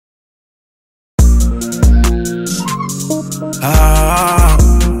Ah,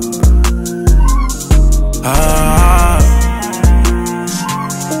 ah,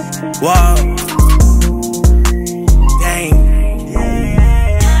 whoa, dang.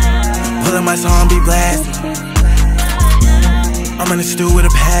 Pulling my song, be blasting. I'm in the stew with a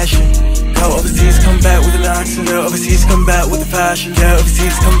passion. Go overseas, come back with an oxygen. Go overseas, come back with the fashion. Go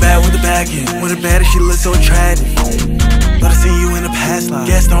overseas, come back with the back end. When the baddest, she looks so attractive. Thought I seen you in the past life.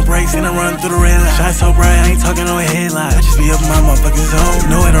 Gas don't brakes and I run through the red light. Shine so bright, I ain't talking no headlight. I just be up in my motherfucking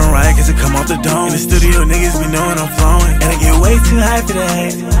zone. Know it don't ride cause it come off the dome. In the studio, niggas be knowing I'm flowing. And I get way too high for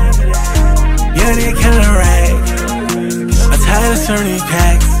that. Yeah, nigga kinda rag. I'm tired of serving these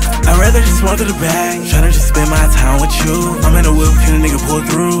packs. I'd rather just smoke to the bag. Tryna just spend my time with you. I'm in the whip, can a nigga pull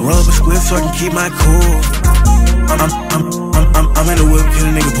through? Roll up a split so I can keep my cool. I'm in the whip,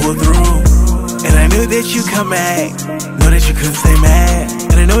 can a nigga pull through? And I knew that you come back. Know that you couldn't stay mad.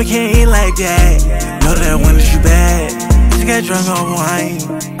 And I know we can't eat like that. Know that I wanted you bad. She got drunk on wine.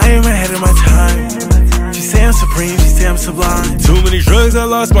 I ain't ahead of my time. She say I'm supreme, she say I'm sublime. Too many drugs, I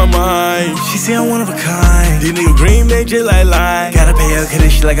lost my mind. She say I'm one of a kind. These niggas green, they just like lie. Gotta pay up, cause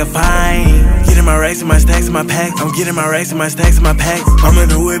this shit like a fine. Getting my racks and my stacks and my packs. I'm getting my racks and my stacks and my packs. I'm in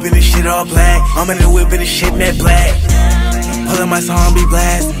the whip and this shit all black. I'm in the whip and this shit net black. Pulling my song, be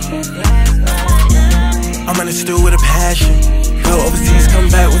blasting. I'm in the stew with a passion. Go overseas, come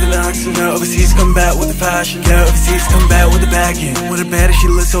back with an oxygen. Go overseas, come back with the fashion. Go overseas, come back with the back end. With the baddest, she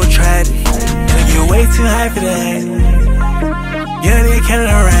looks so attractive. And I get way too high for that. Yeah, nigga kinda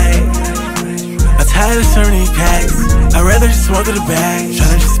right. I'm tired of serving these packs. I'd rather just smoke to the bag.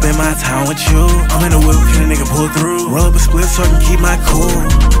 Tryna just spend my time with you. I'm in the whip, can a nigga pull through? Roll up a split so I can keep my cool.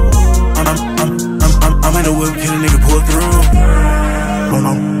 I'm in the whip, can a nigga pull through? I'm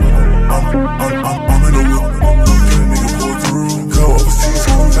in the whip, can a nigga pull through? Go overseas.